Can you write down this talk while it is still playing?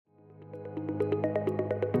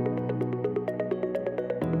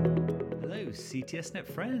CTSNet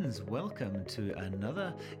friends, welcome to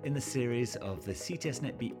another in the series of the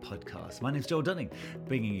CTSNet Beat podcast. My name's Joel Dunning,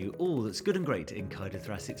 bringing you all that's good and great in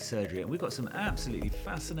cardiothoracic surgery, and we've got some absolutely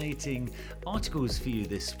fascinating articles for you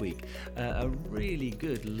this week. A really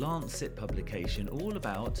good Lancet publication all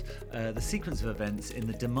about the sequence of events in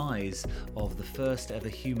the demise of the first ever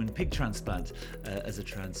human pig transplant as a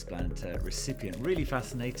transplant recipient. Really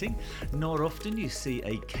fascinating. Not often you see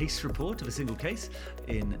a case report of a single case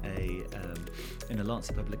in a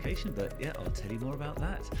Lancet publication, but yeah, I'll tell you more about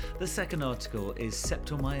that. The second article is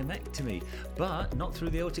septal myomectomy, but not through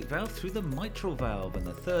the aortic valve, through the mitral valve. And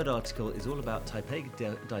the third article is all about type A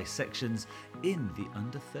dissections in the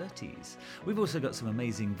under 30s. We've also got some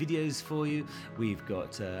amazing videos for you. We've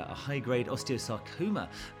got a high-grade osteosarcoma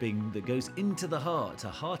that goes into the heart, a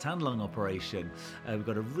heart and lung operation. We've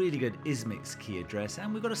got a really good ISMICS key address,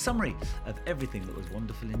 and we've got a summary of everything that was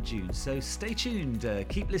wonderful in June. So stay tuned,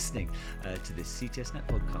 keep listening to this CTSNet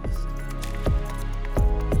podcast.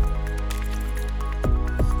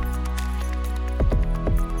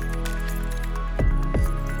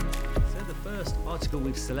 Article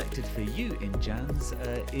we've selected for you in Jan's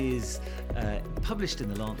is published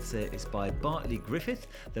in the Lancet. It's by Bartley Griffith,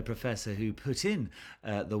 the professor who put in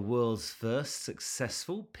the world's first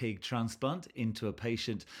successful pig transplant into a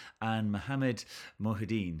patient, and Mohammed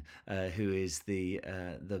Mohideen, who is the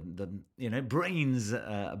brains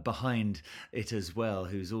behind it as well,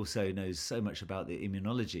 who's also knows so much about the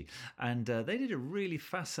immunology. And they did a really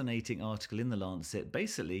fascinating article in the Lancet,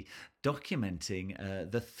 basically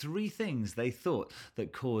documenting the three things they thought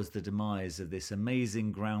that caused the demise of this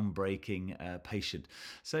amazing, groundbreaking patient.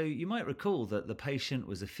 So you might recall that the patient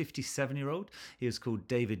was a 57-year-old. He was called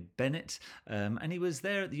David Bennett, and he was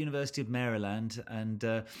there at the University of Maryland,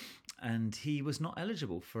 and he was not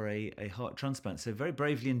eligible for a heart transplant. So very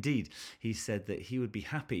bravely indeed, he said that he would be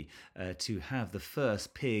happy to have the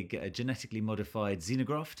first pig genetically modified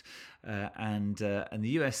xenograft, and the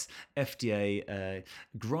US FDA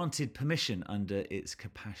granted permission under its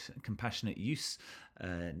compassionate use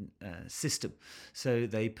system. So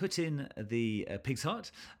they put in the pig's heart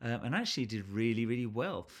and actually did really, really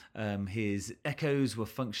well. His echoes were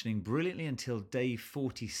functioning brilliantly until day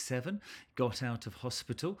 47, got out of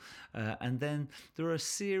hospital, and then there were a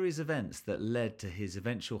series of events that led to his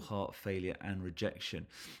eventual heart failure and rejection.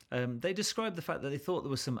 They described the fact that they thought there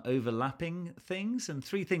were some overlapping things, and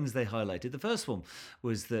three things they highlighted. The first one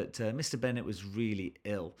was that Mr. Bennett was really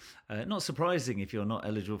ill. Not surprising if you're not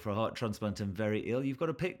eligible for a heart transplant and very ill. You've got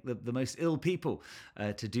to pick the most ill people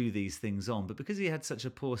to do these things on. But because he had such a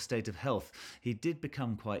poor state of health, he did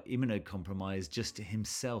become quite immunocompromised just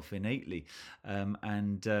himself innately.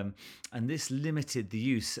 And this limited the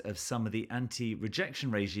use of some of the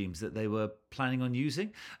anti-rejection regimes that they were planning on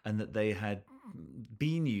using and that they had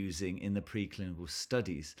been using in the preclinical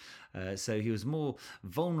studies. So he was more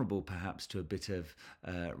vulnerable perhaps to a bit of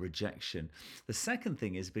rejection. The second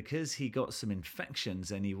thing is because he got some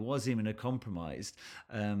infections and he was immunocompromised,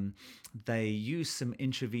 they used some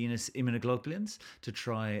intravenous immunoglobulins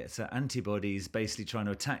so antibodies basically trying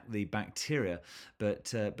to attack the bacteria, but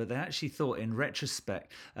they actually thought in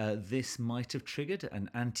retrospect this might have triggered an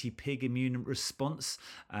anti-pig immune response,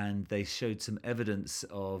 and they showed some evidence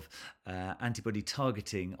of antibody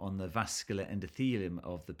targeting on the vascular endothelium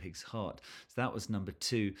of the pig's heart. So that was number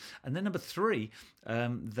two. And then number three,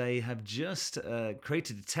 they have just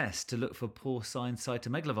created a test to look for porcine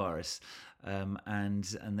cytomegalovirus.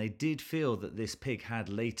 And they did feel that this pig had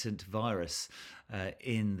latent virus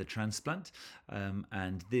in the transplant,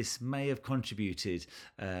 and this may have contributed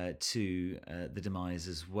to the demise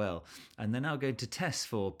as well. And they're now going to test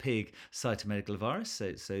for pig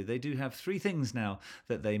cytomegalovirus. So they do have three things now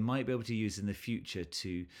that they might be able to use in the future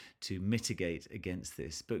to mitigate against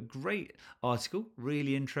this. But great article,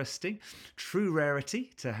 really interesting. True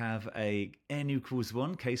rarity to have a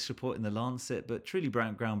N=1 case report in the Lancet, but truly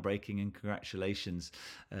groundbreaking, and congratulations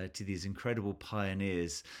to these incredible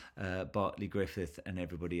pioneers, Bartley Griffith and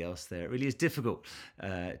everybody else there. It really is difficult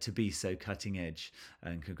to be so cutting edge,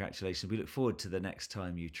 and congratulations. We look forward to the next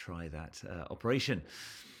time you try that operation.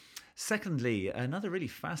 Secondly, another really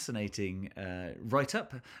fascinating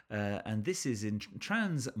write-up, and this is in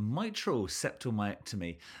transmitral septal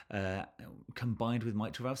myectomy combined with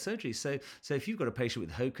mitral valve surgery. So if you've got a patient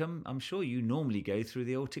with HOCM, I'm sure you normally go through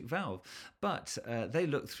the aortic valve, but they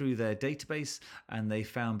looked through their database and they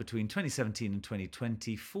found between 2017 and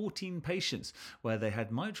 2020, 14 patients where they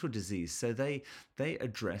had mitral disease. So they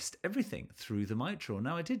addressed everything through the mitral.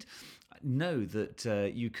 Now, I did know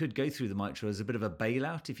that you could go through the mitral as a bit of a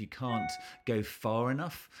bailout if you can't can't go far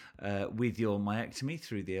enough with your myectomy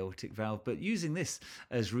through the aortic valve. But using this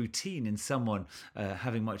as routine in someone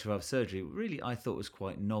having mitral valve surgery, really I thought was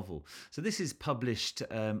quite novel. So this is published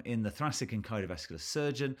in the Thoracic and Cardiovascular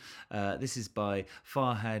Surgeon. This is by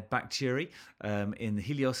Farhad Bakhtiari in the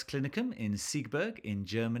Helios Clinicum in Siegburg in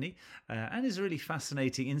Germany, and is a really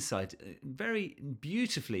fascinating insight, very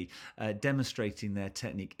beautifully demonstrating their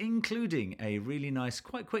technique, including a really nice,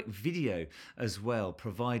 quite quick video as well,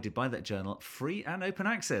 provided by that journal, free and open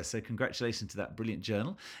access. So congratulations to that brilliant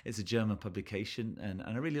journal. It's a German publication, and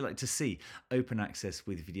I really like to see open access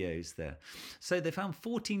with videos there. So they found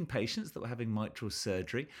 14 patients that were having mitral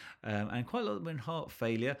surgery, and quite a lot of them were in heart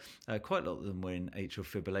failure, quite a lot of them were in atrial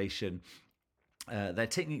fibrillation. Their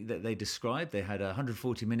technique that they described, they had a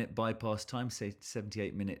 140-minute bypass time, say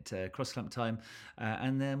 78-minute cross-clamp time,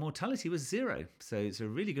 and their mortality was 0. So it's a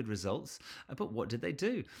really good results. But what did they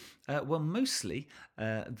do? Well, mostly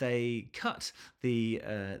they cut the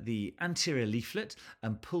anterior leaflet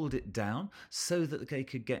and pulled it down so that they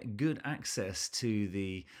could get good access to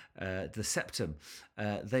the septum.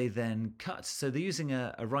 They then cut, so they're using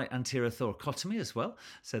a right anterior thoracotomy as well.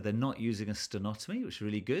 So they're not using a stenotomy, which is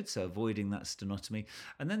really good. So avoiding that stenotomy.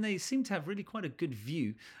 And then they seem to have really quite a good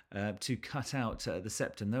view to cut out the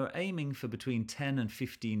septum. They were aiming for between 10 and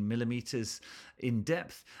 15 millimeters in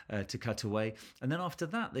depth to cut away. And then after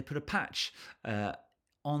that, they put a patch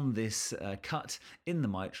on this cut in the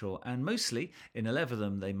mitral, and mostly in 11 of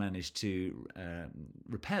them they managed to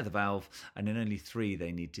repair the valve, and in only 3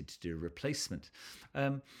 they needed to do a replacement.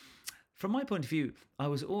 From my point of view, I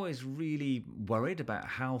was always really worried about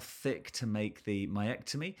how thick to make the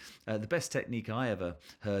myectomy. The best technique I ever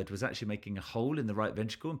heard was actually making a hole in the right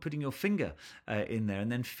ventricle and putting your finger in there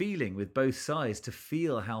and then feeling with both sides to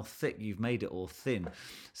feel how thick you've made it or thin.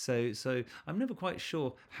 So I'm never quite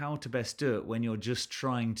sure how to best do it when you're just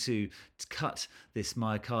trying to cut this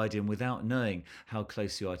myocardium without knowing how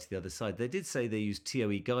close you are to the other side. They did say they used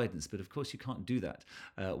TOE guidance, but of course you can't do that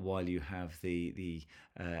while you have the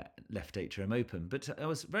left atrium open. But I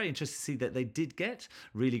was very interested to see that they did get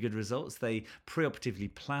really good results. They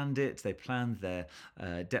preoperatively planned it. They planned their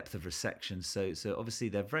depth of resection. So obviously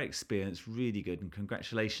they're very experienced, really good, and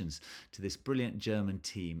congratulations to this brilliant German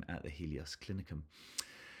team at the Helios Clinicum.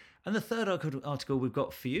 And the third article we've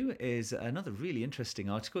got for you is another really interesting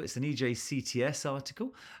article. It's an EJCTS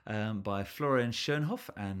article by Florian Schönhoff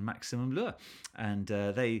and Maximum Luhr. And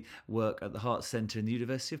they work at the Heart Center in the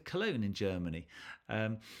University of Cologne in Germany.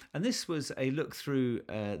 And this was a look through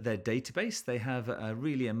their database. They have a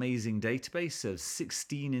really amazing database of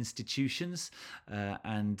 16 institutions,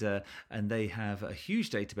 and they have a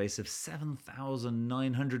huge database of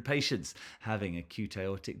 7,900 patients having acute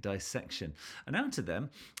aortic dissection. And out of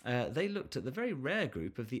them, they looked at the very rare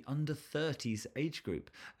group of the under 30s age group.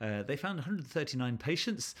 They found 139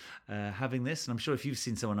 patients having this, and I'm sure if you've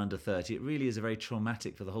seen someone under 30, it really is very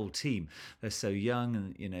traumatic for the whole team. They're so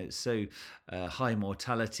young, and so high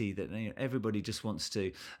mortality that everybody just wants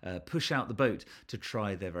to push out the boat to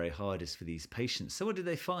try their very hardest for these patients. So what did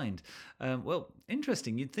they find? Well,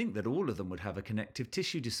 interesting. You'd think that all of them would have a connective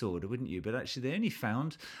tissue disorder, wouldn't you? But actually they only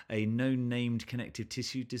found a no-named connective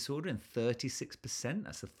tissue disorder in 36%.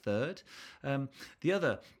 That's a third. The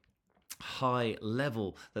other high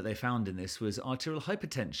level that they found in this was arterial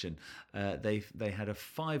hypertension. They had a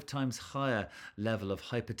 5 times higher level of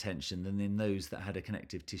hypertension than in those that had a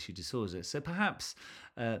connective tissue disorder. So perhaps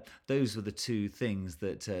those were the two things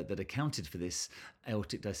that accounted for this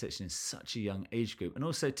aortic dissection in such a young age group. And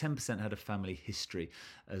also 10% had a family history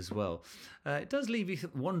as well. It does leave you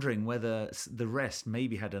wondering whether the rest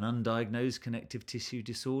maybe had an undiagnosed connective tissue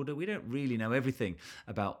disorder. We don't really know everything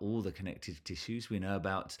about all the connective tissues. We know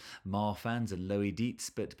about Marfan's and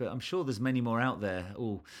Loeys-Dietz, but I'm sure there's many more out there,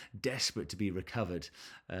 all desperate to be recovered.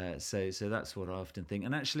 So that's what I often think.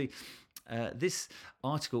 And actually, this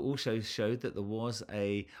article also showed that there was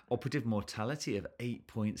a operative mortality of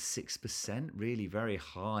 8.6%, really very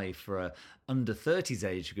high for a under 30s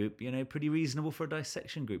age group, pretty reasonable for a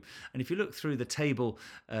dissection group. And if you look through the table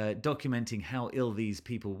documenting how ill these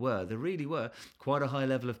people were, there really were quite a high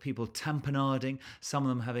level of people tamponading, some of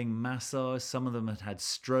them having massage, some of them had had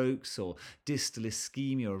strokes or distal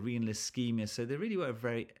ischemia or renal ischemia. So they really were a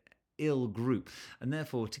very ill group, and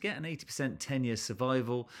therefore to get an 80% 10-year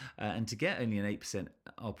survival and to get only an 8%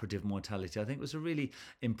 operative mortality, I think was a really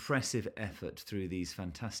impressive effort through these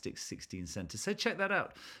fantastic 16 centres. So check that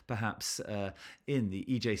out perhaps in the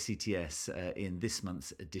EJCTS in this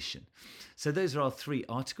month's edition. So those are our 3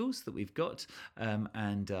 articles that we've got,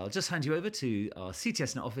 and I'll just hand you over to our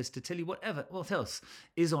CTSnet office to tell you what else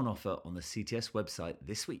is on offer on the CTS website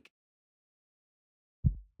this week.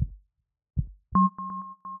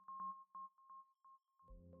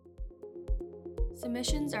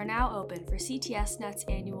 Submissions are now open for CTSNet's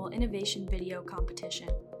annual Innovation Video Competition.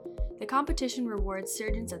 The competition rewards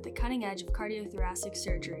surgeons at the cutting edge of cardiothoracic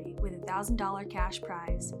surgery with a $1,000 cash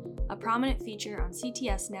prize, a prominent feature on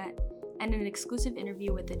CTSNet, and an exclusive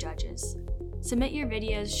interview with the judges. Submit your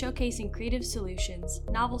videos showcasing creative solutions,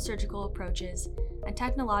 novel surgical approaches, and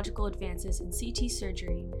technological advances in CT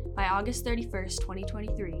surgery by August 31st,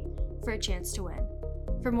 2023 for a chance to win.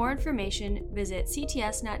 For more information, visit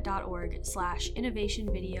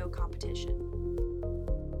ctsnet.org/innovation video competition.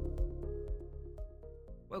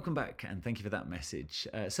 Welcome back, and thank you for that message.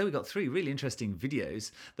 So we got 3 really interesting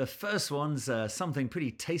videos. The first one's something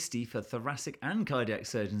pretty tasty for thoracic and cardiac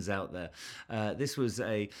surgeons out there. This was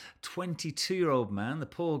a 22-year-old man. The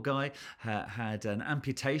poor guy had an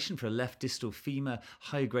amputation for a left distal femur,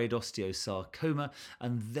 high-grade osteosarcoma,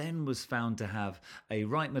 and then was found to have a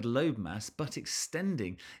right middle lobe mass, but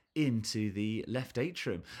extending into the left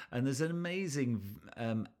atrium, and there's an amazing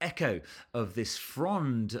echo of this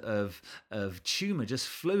frond of tumor just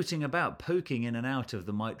floating about, poking in and out of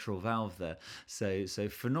the mitral valve there. So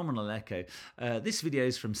phenomenal echo. This video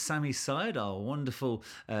is from Sami Syed, our wonderful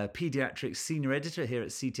pediatric senior editor here at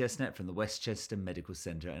CTSNet from the Westchester Medical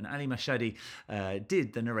Center, and Ali Mashadi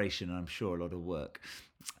did the narration, and I'm sure a lot of work.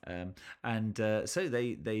 So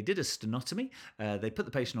they did a stenotomy. They put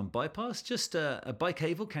the patient on bypass, just a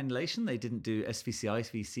bicaval cannulation. They didn't do SVC,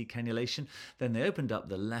 IVC cannulation. Then they opened up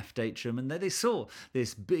the left atrium, and there they saw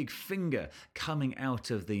this big finger coming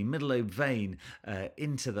out of the middle lobe vein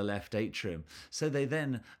into the left atrium. So they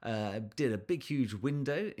then did a big, huge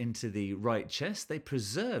window into the right chest. They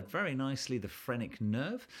preserved very nicely the phrenic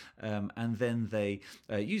nerve, and then they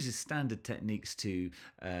used standard techniques to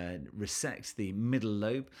resect the middle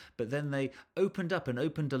lobe. But then they opened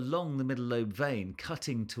along the middle lobe vein,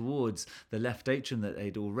 cutting towards the left atrium that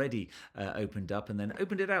they'd already opened up, and then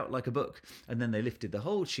opened it out like a book. And then they lifted the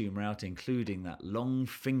whole tumor out, including that long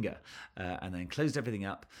finger, and then closed everything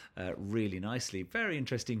up really nicely. Very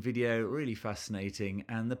interesting video, really fascinating.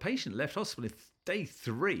 And the patient left hospital day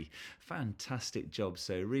 3. Fantastic job.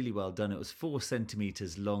 So really well done. It was 4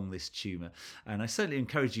 centimeters long, this tumor, and I certainly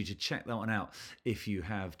encourage you to check that one out if you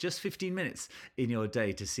have just 15 minutes in your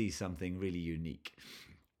day to see something really unique.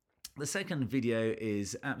 The second video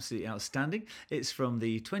is absolutely outstanding. It's from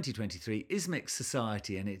the 2023 ISMIC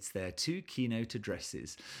Society, and it's their 2 keynote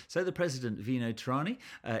addresses. So the president, Vino Tarani,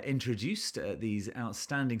 introduced these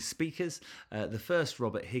outstanding speakers, the first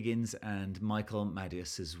Robert Higgins and Michael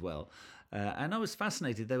Madius as well. And I was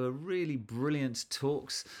fascinated. They were really brilliant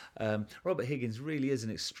talks. Robert Higgins really is an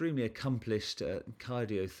extremely accomplished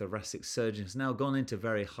cardiothoracic surgeon. He's now gone into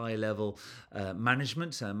very high-level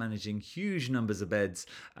management, managing huge numbers of beds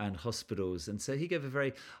and hospitals. And so he gave a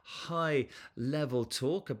very high-level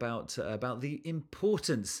talk about the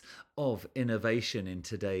importance of innovation in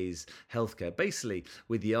today's healthcare, basically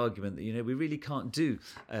with the argument that we really can't do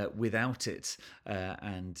without it,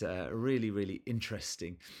 and really, really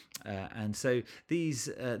interesting. And so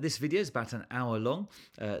this video is about an hour long,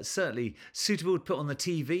 certainly suitable to put on the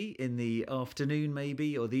TV in the afternoon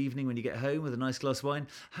maybe, or the evening when you get home with a nice glass of wine.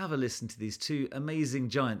 Have a listen to these 2 amazing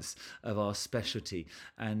giants of our specialty.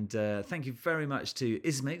 And thank you very much to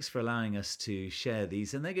ISMICS for allowing us to share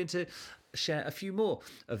these, and they're going to share a few more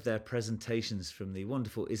of their presentations from the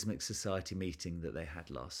wonderful ISMIC Society meeting that they had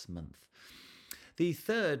last month. The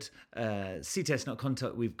third CTSNet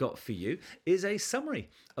content we've got for you is a summary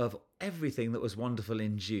of everything that was wonderful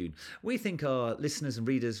in June. We think our listeners and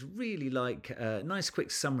readers really like nice quick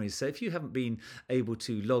summaries, so if you haven't been able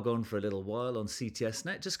to log on for a little while on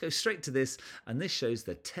CTSNet, just go straight to this, and this shows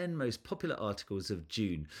the 10 most popular articles of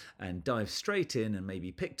June, and dive straight in and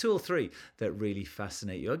maybe pick 2 or 3 that really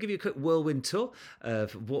fascinate you. I'll give you a quick whirlwind tour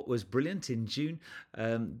of what was brilliant in June.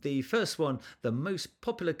 The first one, the most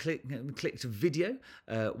popular clicked video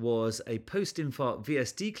was a post-infarct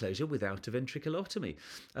VSD closure without a ventriculotomy.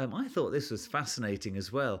 I thought this was fascinating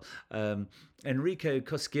as well. Enrico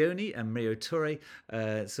Coscioni and Mario Torre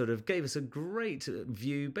sort of gave us a great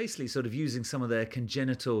view, basically sort of using some of their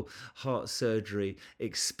congenital heart surgery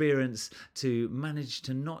experience to manage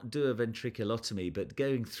to not do a ventriculotomy, but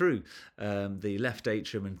going through the left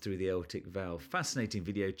atrium and through the aortic valve. Fascinating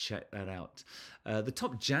video, check that out. The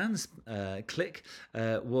top JANS click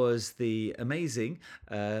was the amazing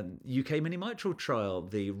UK mini mitral trial,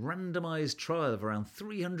 the randomized trial of around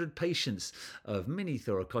 300 patients of mini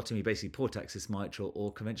thoracotomy, basically port access mitral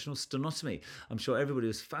or conventional sternotomy. I'm sure everybody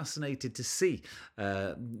was fascinated to see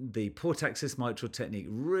the port access mitral technique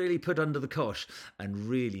really put under the cosh and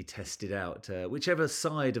really tested out. Whichever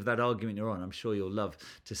side of that argument you're on, I'm sure you'll love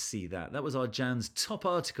to see that. That was our JANS top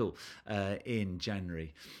article in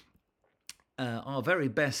January. Our very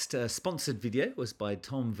best sponsored video was by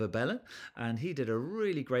Tom Verbellen, and he did a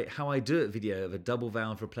really great How I Do It video of a double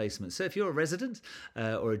valve replacement. So if you're a resident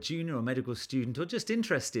or a junior or medical student or just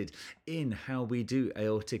interested in how we do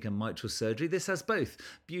aortic and mitral surgery, this has both,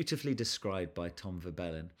 beautifully described by Tom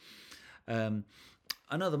Verbellen.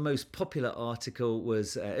 Another most popular article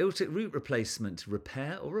was aortic root replacement,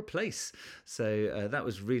 repair or replace. So that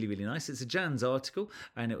was really, really nice. It's a JANS article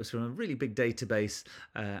and it was from a really big database.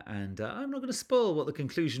 And I'm not going to spoil what the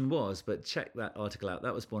conclusion was, but check that article out.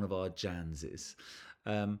 That was one of our JANSes.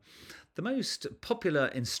 The most popular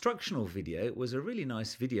instructional video was a really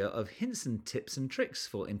nice video of hints and tips and tricks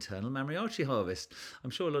for internal mammary artery harvest. I'm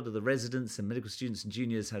sure a lot of the residents and medical students and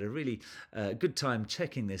juniors had a really good time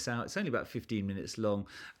checking this out. It's only about 15 minutes long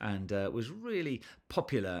and was really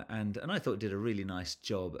popular and I thought did a really nice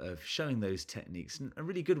job of showing those techniques. And a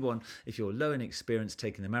really good one if you're low in experience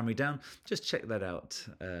taking the mammary down, just check that out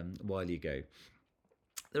while you go.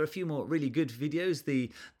 There are a few more really good videos.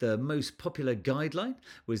 The most popular guideline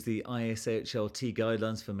was the ISHLT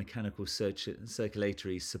guidelines for mechanical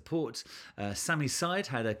circulatory support. Sami Said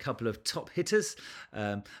had a couple of top hitters,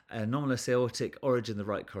 anomalous aortic origin of the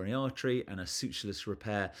right coronary artery and a sutureless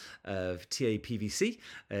repair of TAPVC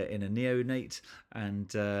in a neonate. And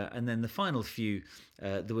then the final few,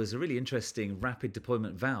 there was a really interesting rapid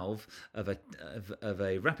deployment valve of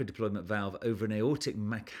a rapid deployment valve over an aortic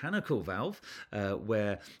mechanical valve,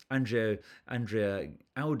 where Andrea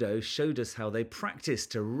Aldo showed us how they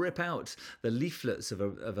practiced to rip out the leaflets of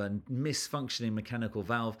a misfunctioning mechanical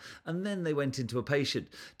valve, and then they went into a patient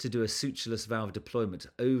to do a sutureless valve deployment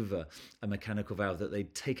over a mechanical valve that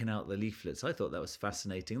they'd taken out the leaflets. I thought that was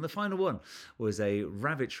fascinating. And the final one was a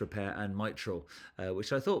Ravitch repair and mitral,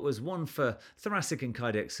 which I thought was one for thoracic and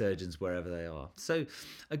cardiac surgeons wherever they are. So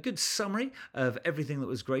a good summary of everything that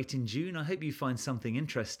was great in June. I hope you find something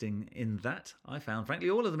interesting in that. I found, frankly,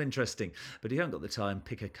 all of them interesting, but if you haven't got the time,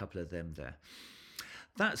 pick a couple of them there.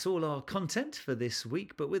 That's all our content for this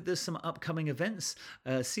week, but there's some upcoming events.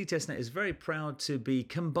 CTSNet is very proud to be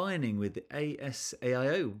combining with the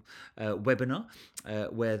ASAIO webinar,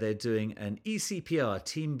 where they're doing an ECPR,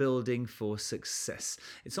 Team Building for Success.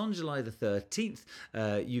 It's on July the 13th.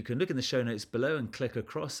 You can look in the show notes below and click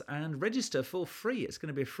across and register for free. It's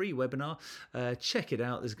going to be a free webinar. Check it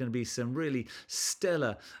out. There's going to be some really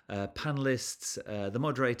stellar panelists. The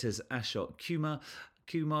moderators, Ashok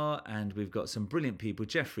Kumar, and we've got some brilliant people,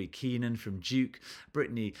 Jeffrey Keenan from Duke,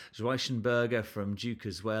 Brittany Schweichenberger from Duke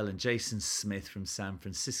as well, and Jason Smith from San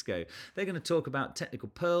Francisco. They're going to talk about technical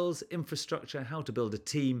pearls, infrastructure, how to build a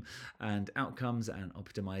team, and outcomes and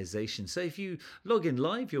optimization. So if you log in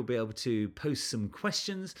live, you'll be able to post some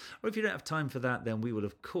questions, or if you don't have time for that, then we will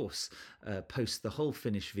of course post the whole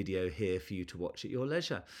finished video here for you to watch at your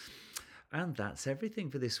leisure. And that's everything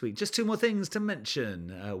for this week. Just two more things to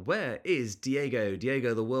mention. Where is Diego?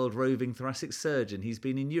 Diego, the world roving thoracic surgeon. He's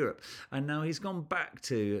been in Europe and now he's gone back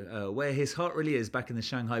to where his heart really is, back in the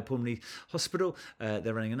Shanghai Pulmonary Hospital.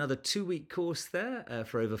 They're running another 2-week course there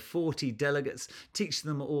for over 40 delegates, teaching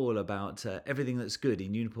them all about everything that's good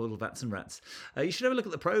in uniportal VATS and RATs. You should have a look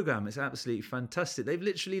at the program. It's absolutely fantastic. They've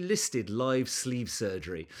literally listed live sleeve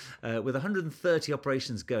surgery with 130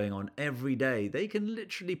 operations going on every day. They can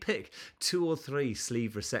literally pick 2 or 3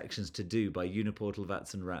 sleeve resections to do by uniportal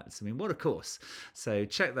VATS and RATs. I mean, what a course. So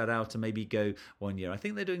check that out and maybe go 1 year. I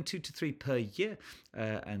think they're doing 2 to 3 per year.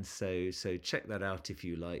 And so check that out if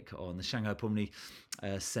you like on the Shanghai Pulmonary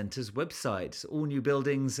Centre's website. All new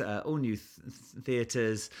buildings, all new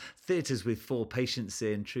theatres with 4 patients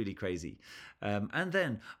in, truly crazy. And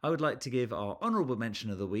then I would like to give our honourable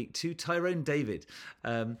mention of the week to Tyrone David.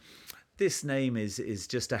 This name is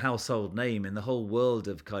just a household name in the whole world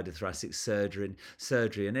of cardiothoracic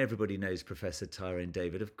surgery, and everybody knows Professor Tyrone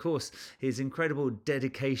David. Of course, his incredible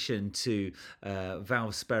dedication to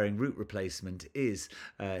valve-sparing root replacement is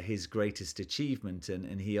his greatest achievement,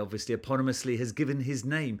 and he obviously eponymously has given his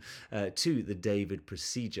name to the David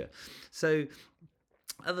procedure. So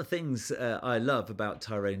Other things I love about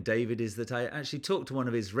Tyrone David is that I actually talked to one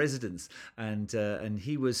of his residents, and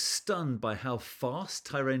he was stunned by how fast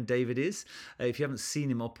Tyrone David is. If you haven't seen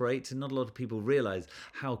him operate, not a lot of people realise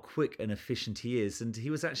how quick and efficient he is. And he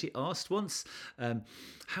was actually asked once,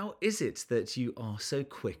 how is it that you are so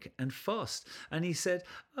quick and fast? And he said,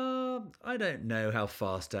 I don't know how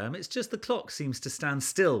fast I am. It's just the clock seems to stand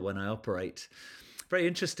still when I operate. Very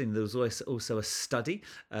interesting. There was also a study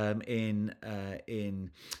in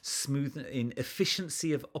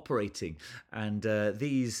efficiency of operating, and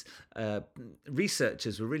these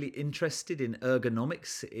researchers were really interested in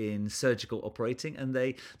ergonomics in surgical operating, and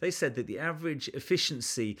they said that the average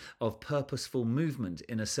efficiency of purposeful movement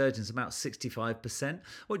in a surgeon is about 65%.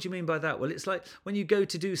 What do you mean by that? Well, it's like when you go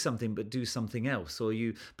to do something but do something else, or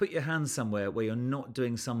you put your hand somewhere where you're not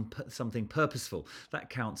doing something purposeful. That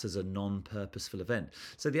counts as a non-purposeful event.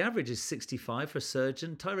 So the average is 65 for a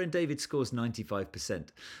surgeon. Tyrone David scores 95%.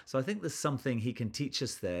 So I think there's something he can teach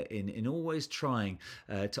us there in always trying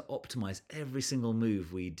to optimize every single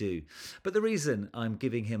move we do. But the reason I'm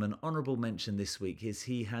giving him an honourable mention this week is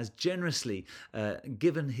he has generously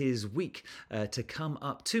given his week to come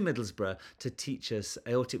up to Middlesbrough to teach us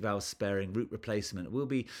aortic valve sparing root replacement. We'll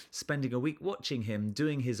be spending a week watching him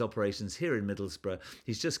doing his operations here in Middlesbrough.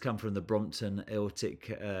 He's just come from the Brompton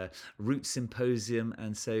Aortic Root Symposium,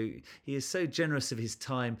 and so he is so generous of his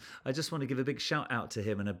time. I just want to give a big shout out to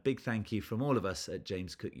him and a big thank you from all of us at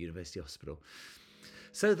James Cook University Hospital.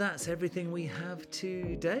 So that's everything we have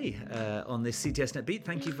today on this CTSNet Beat.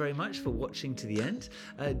 Thank you very much for watching to the end.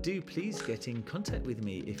 Do please get in contact with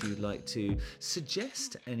me if you'd like to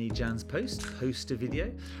suggest any Jan's post a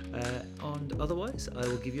video. And otherwise, I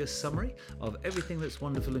will give you a summary of everything that's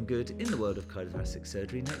wonderful and good in the world of cardiothoracic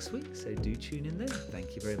surgery next week. So do tune in then.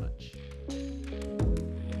 Thank you very much.